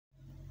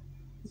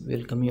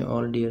Welcome you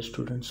all dear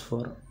students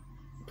for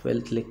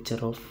 12th lecture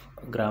of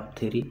graph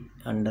theory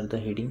under the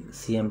heading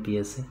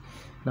CMPSA.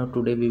 Now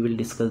today we will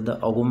discuss the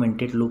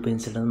augmented loop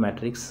incidence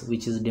matrix,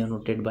 which is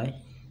denoted by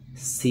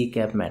C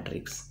cap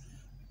matrix,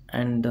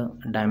 and the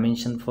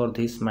dimension for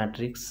this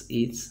matrix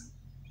is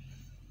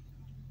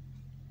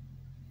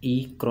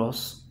E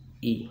cross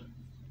E,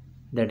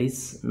 that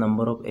is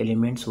number of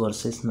elements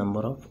versus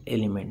number of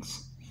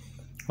elements.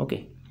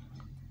 Okay,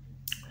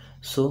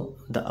 so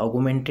the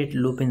augmented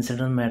loop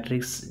incidence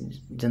matrix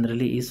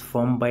generally is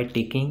formed by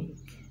taking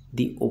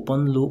the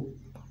open loop,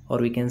 or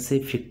we can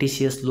say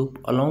fictitious loop,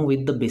 along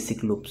with the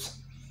basic loops.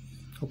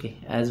 Okay,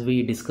 as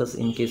we discuss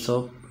in case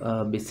of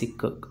basic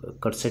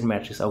cut set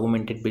matrix,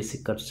 augmented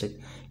basic cut set.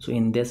 So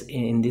in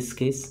this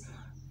case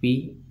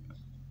we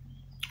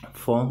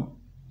form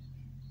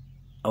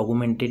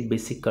augmented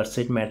basic cut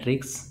set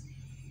matrix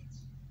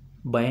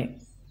by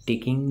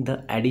taking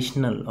the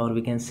additional, or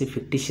we can say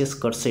fictitious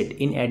cut set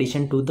in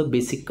addition to the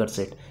basic cut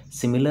set.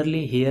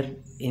 Similarly here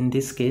in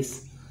this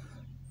case,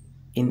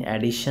 in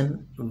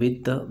addition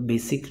with the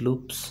basic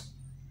loops,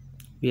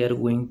 we are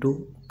going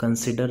to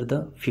consider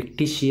the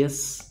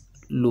fictitious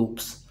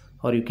loops,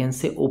 or you can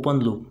say open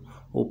loop.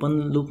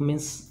 Open loop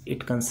means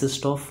it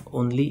consists of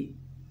only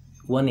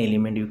one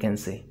element, you can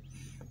say.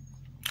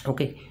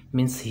 Okay,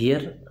 means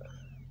here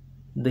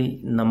the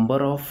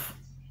number of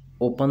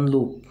open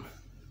loop,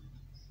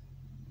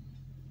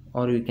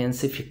 or you can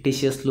say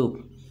fictitious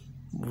loop,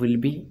 will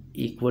be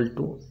equal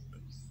to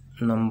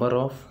number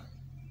of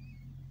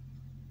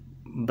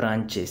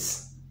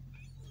branches.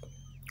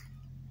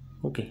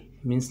 Okay,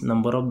 means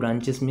number of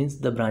branches means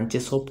the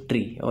branches of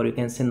tree, or you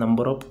can say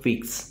number of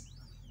twigs.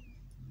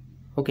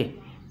 Okay,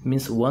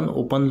 means one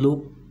open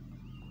loop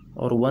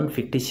or one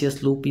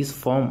fictitious loop is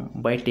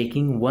formed by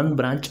taking one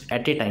branch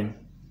at a time,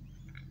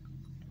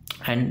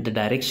 and the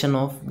direction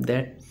of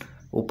that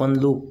open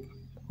loop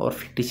or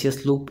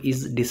fictitious loop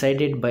is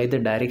decided by the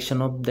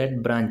direction of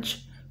that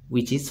branch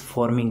which is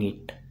forming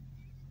it.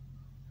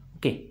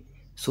 Okay,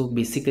 so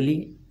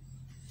basically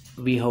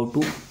we have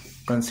to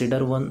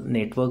consider one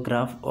network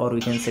graph, or we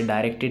can say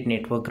directed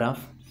network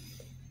graph,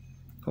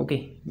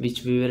 okay,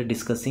 which we were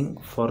discussing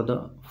for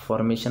the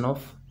formation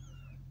of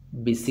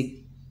basic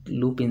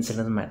loop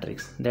incidence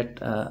matrix,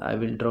 that I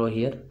will draw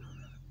here.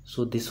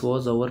 So this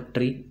was our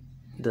tree,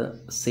 the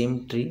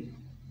same tree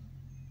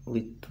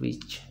with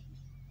which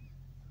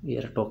we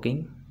are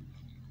talking.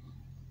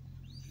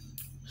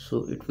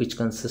 So which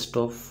consists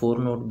of 4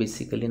 nodes,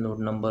 basically node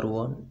number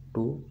 1,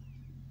 2,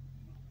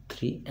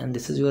 3, and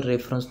this is your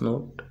reference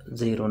node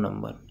 0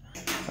 number.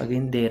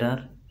 Again there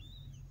are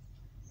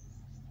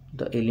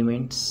the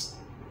elements,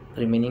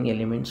 remaining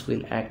elements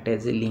will act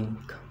as a link.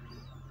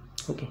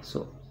 Okay,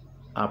 so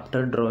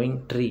after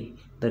drawing tree,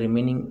 the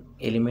remaining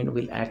element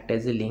will act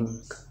as a link.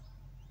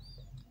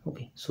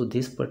 Okay, so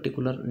this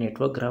particular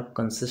network graph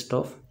consists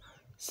of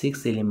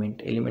 6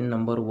 elements. Element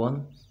number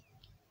 1,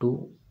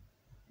 2,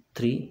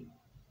 3,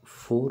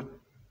 4,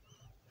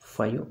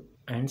 5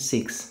 and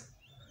 6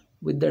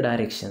 with the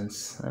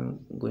directions.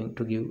 I'm going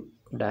to give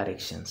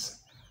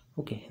directions.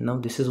 Okay, now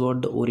this is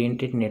what the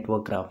oriented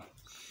network graph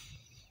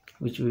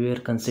which we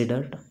were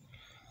considered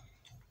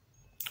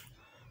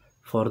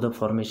for the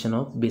formation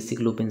of basic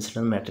loop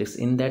incidence matrix.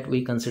 In that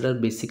we consider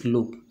basic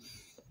loop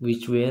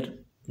which were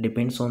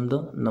depends on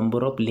the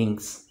number of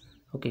links.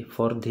 Okay,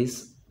 for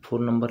this 4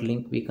 number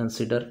link we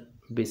consider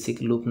basic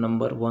loop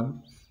number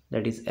 1,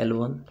 that is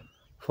L1.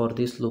 For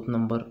this loop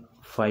number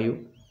 5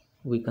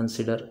 we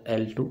consider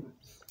L2,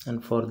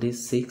 and for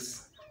this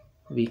 6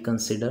 we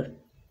consider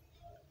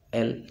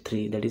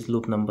L3, that is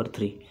loop number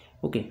 3.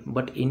 Okay,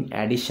 but in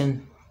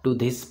addition to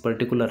this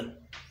particular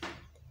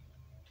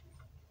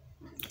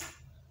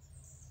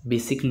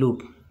basic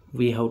loop,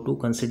 we have to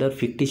consider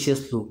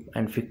fictitious loop,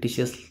 and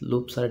fictitious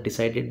loops are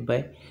decided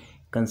by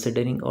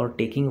considering or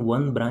taking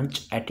one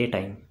branch at a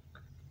time.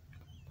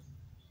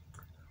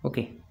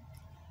 Okay,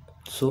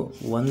 so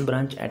one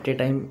branch at a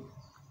time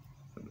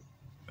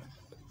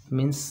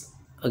means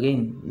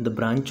again the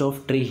branch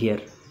of tree here,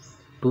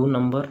 2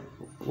 number,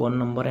 1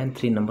 number and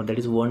 3 number, that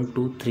is 1,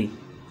 2, 3.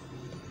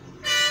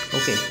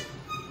 Okay,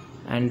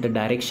 and the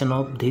direction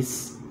of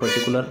this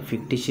particular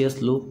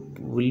fictitious loop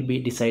will be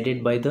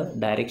decided by the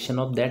direction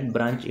of that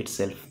branch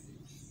itself.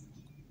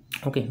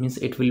 Okay, means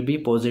it will be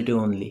positive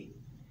only.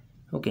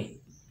 Okay,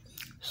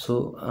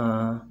 so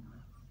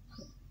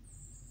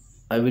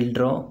I will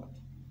draw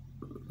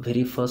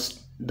very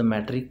first the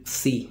matrix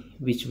C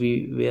which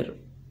we were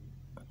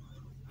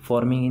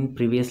forming in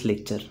previous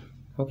lecture.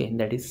 Okay,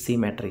 that is C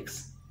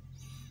matrix.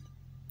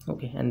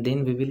 Okay, and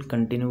then we will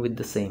continue with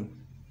the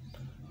same.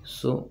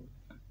 So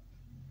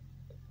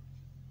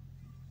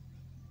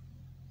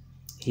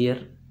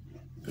here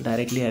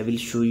directly I will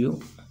show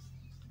you,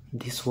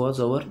 this was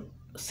our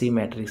C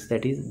matrix,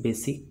 that is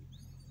basic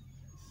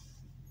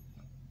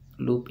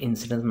loop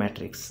incidence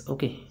matrix.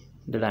 Okay,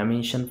 the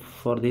dimension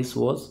for this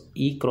was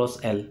E cross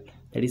L,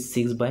 that is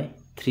 6 by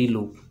 3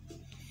 loop.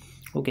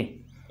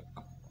 Okay,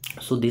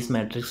 so this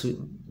matrix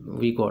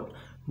we got,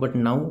 but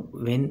now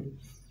when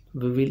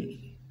we will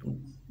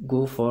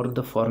go for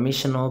the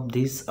formation of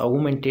this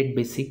augmented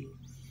basic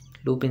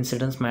loop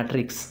incidence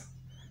matrix,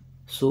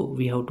 so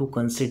we have to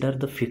consider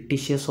the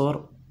fictitious or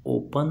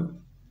open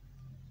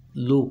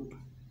loop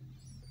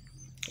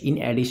in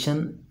addition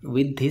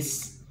with this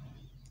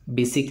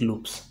basic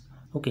loops.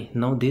 Okay,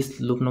 now this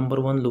loop number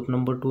 1, loop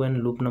number 2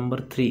 and loop number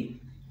 3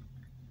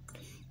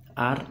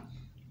 are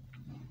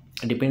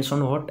depends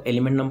on what?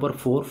 Element number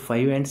 4,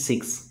 5 and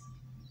 6.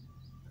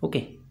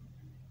 Okay,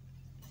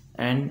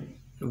 and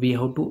we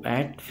have to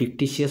add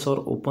fictitious or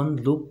open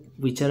loop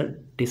which are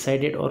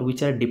decided or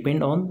which are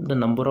depend on the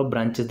number of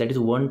branches, that is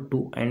 1,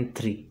 2 and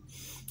 3.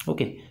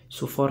 Okay,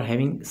 so for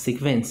having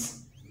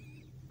sequence,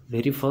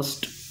 very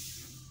first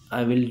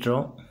I will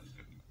draw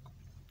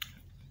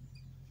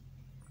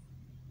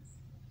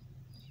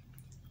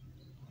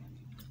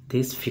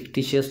this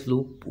fictitious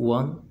loop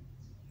 1,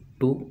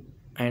 2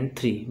 and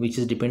 3 which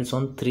is depends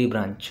on 3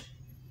 branch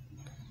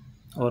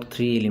or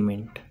 3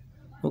 element.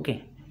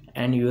 Okay,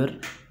 and your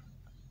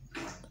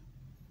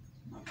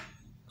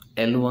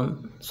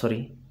L1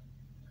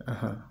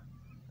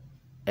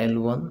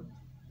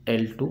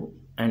 L2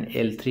 and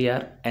L3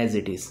 are as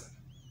it is.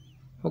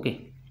 Okay,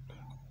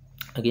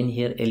 again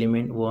here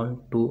element 1,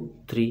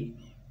 2, 3,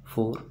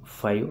 4,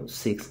 5,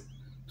 6.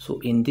 So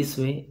in this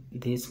way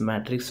this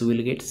matrix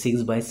will get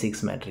 6 by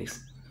 6 matrix.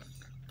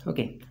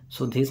 Okay,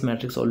 so this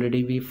matrix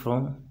already we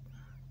form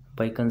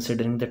by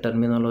considering the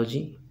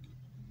terminology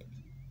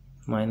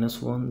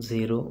 -1,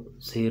 0,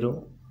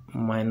 0,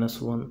 -1,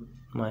 -1,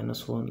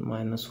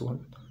 -1,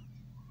 -1,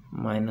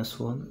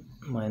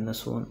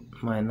 -1,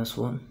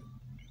 -1,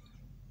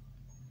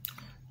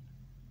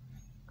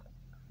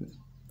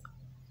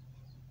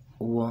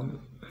 1,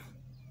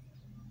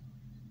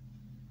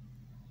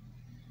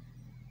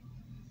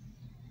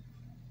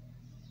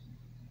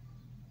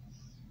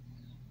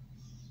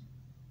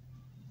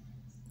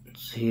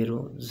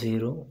 0,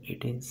 0,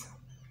 it is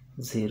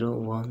 0,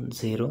 1,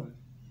 0,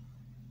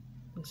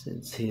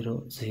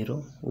 0,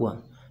 0,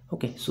 1.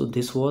 Okay, so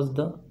this was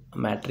the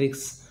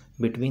matrix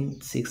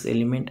between 6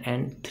 element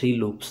and 3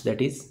 loops,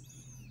 that is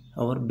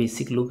our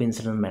basic loop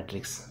incidence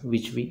matrix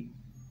which we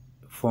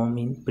form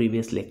in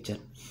previous lecture.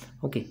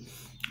 Okay,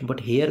 but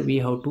here we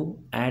have to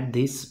add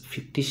this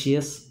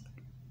fictitious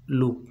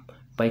loop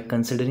by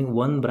considering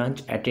one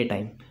branch at a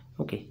time.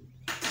 Okay,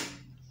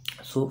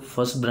 so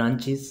first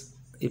branch is,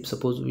 if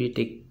suppose we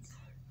take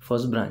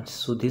first branch,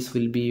 so this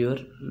will be your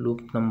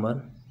loop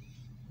number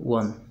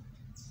 1,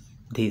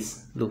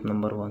 this loop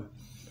number 1.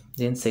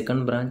 Then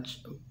second branch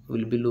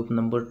will be loop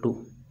number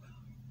 2.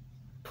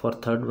 For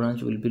third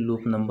branch will be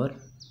loop number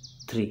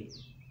 3.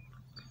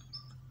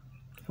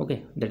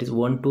 Okay, that is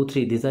 1, 2,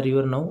 3. These are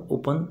your now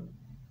open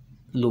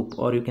loop,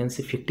 or you can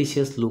say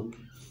fictitious loop.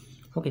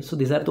 Okay, so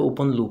these are the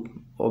open loop.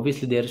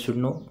 Obviously there should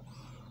no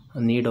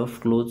need of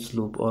closed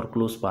loop or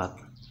closed path.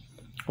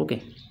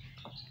 Okay,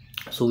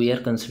 so we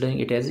are considering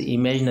it as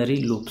imaginary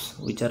loops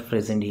which are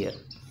present here.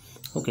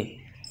 Okay,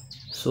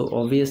 so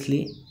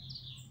obviously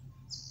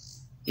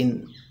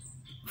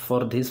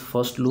for this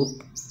first loop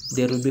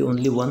there will be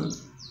only one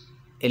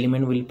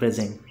element will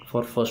present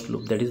for first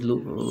loop, that is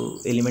loop,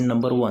 element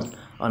number 1.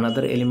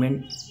 Another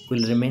element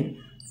will remain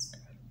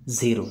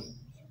 0.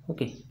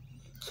 Okay,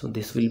 so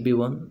this will be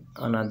 1,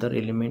 another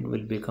element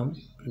will become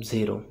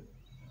 0.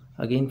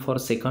 Again for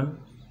second,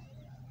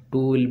 2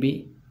 will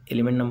be,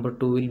 element number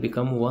 2 will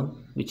become 1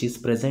 which is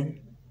present,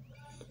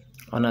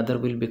 another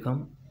will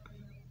become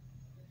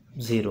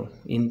 0.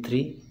 In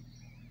 3,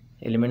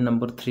 element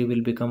number 3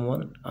 will become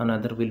 1,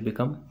 another will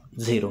become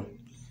 0.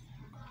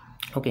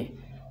 Okay,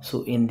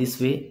 so in this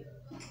way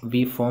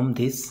we form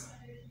this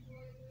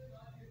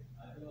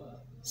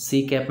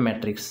C-cap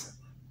matrix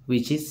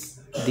which is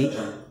the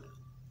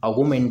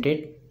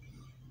augmented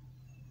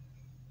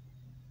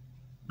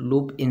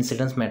loop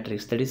incidence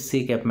matrix, that is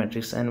C-cap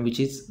matrix, and which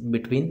is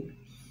between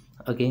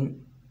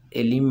again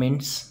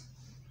elements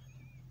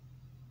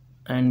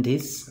and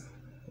this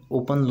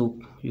open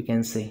loop, you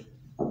can say.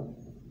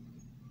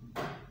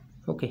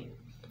 Okay,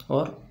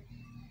 or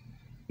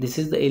this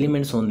is the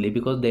elements only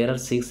because there are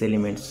 6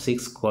 elements,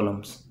 6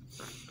 columns.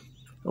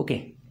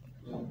 Okay,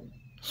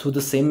 so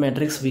the same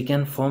matrix we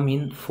can form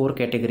in 4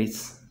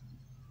 categories.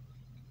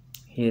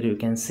 Here you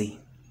can see.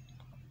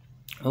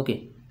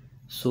 Okay,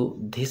 so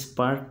this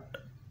part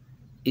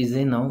is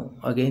a now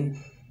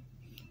again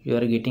you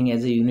are getting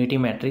as a unity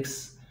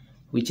matrix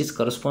which is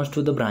corresponds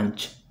to the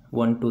branch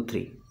 1, 2,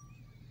 3.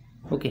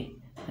 Okay,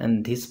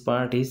 and this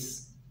part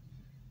is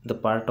the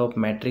part of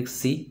matrix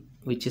C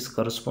which is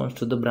corresponds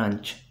to the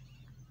branch.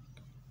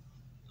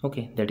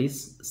 Okay, that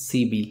is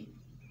CB,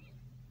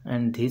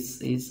 and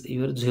this is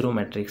your 0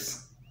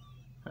 matrix,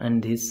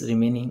 and this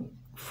remaining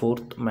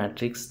fourth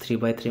matrix 3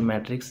 by 3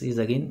 matrix is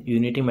again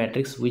unity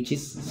matrix which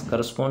is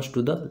corresponds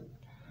to the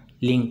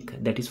link,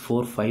 that is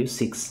 4, 5,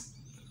 6.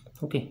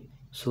 Okay,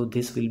 so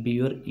this will be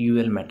your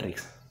UL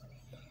matrix.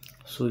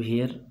 So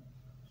here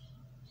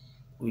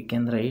we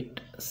can write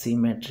C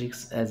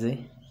matrix as a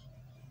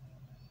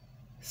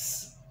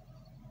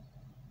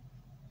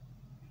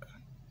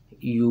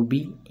UB,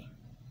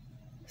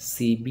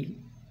 CB,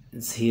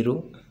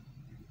 0,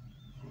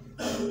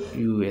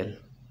 UL.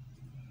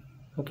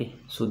 Okay,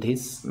 so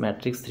this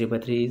matrix 3 by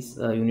 3 is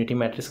unity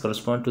matrix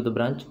correspond to the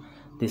branch.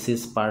 This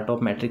is part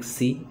of matrix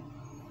C,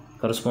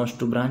 corresponds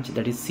to branch,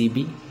 that is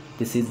CB.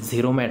 This is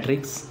 0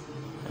 matrix,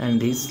 and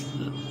this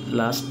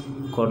last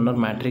corner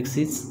matrix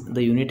is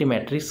the unity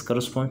matrix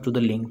corresponds to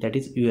the link, that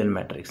is UL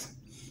matrix.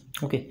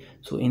 Okay,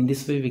 so in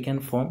this way we can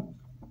form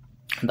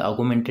the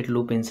augmented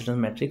loop incidence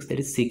matrix, that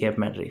is C cap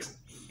matrix.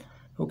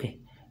 Okay,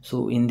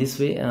 so in this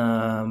way,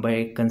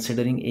 by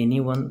considering any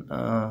one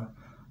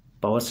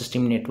power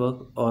system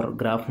network or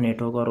graph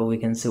network, or we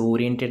can say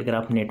oriented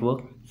graph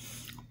network,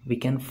 we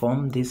can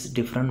form these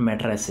different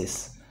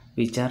matrices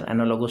which are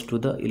analogous to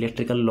the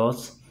electrical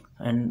laws,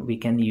 and we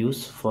can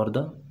use for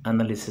the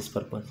analysis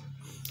purpose.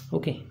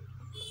 Okay,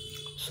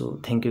 so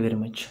thank you very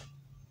much.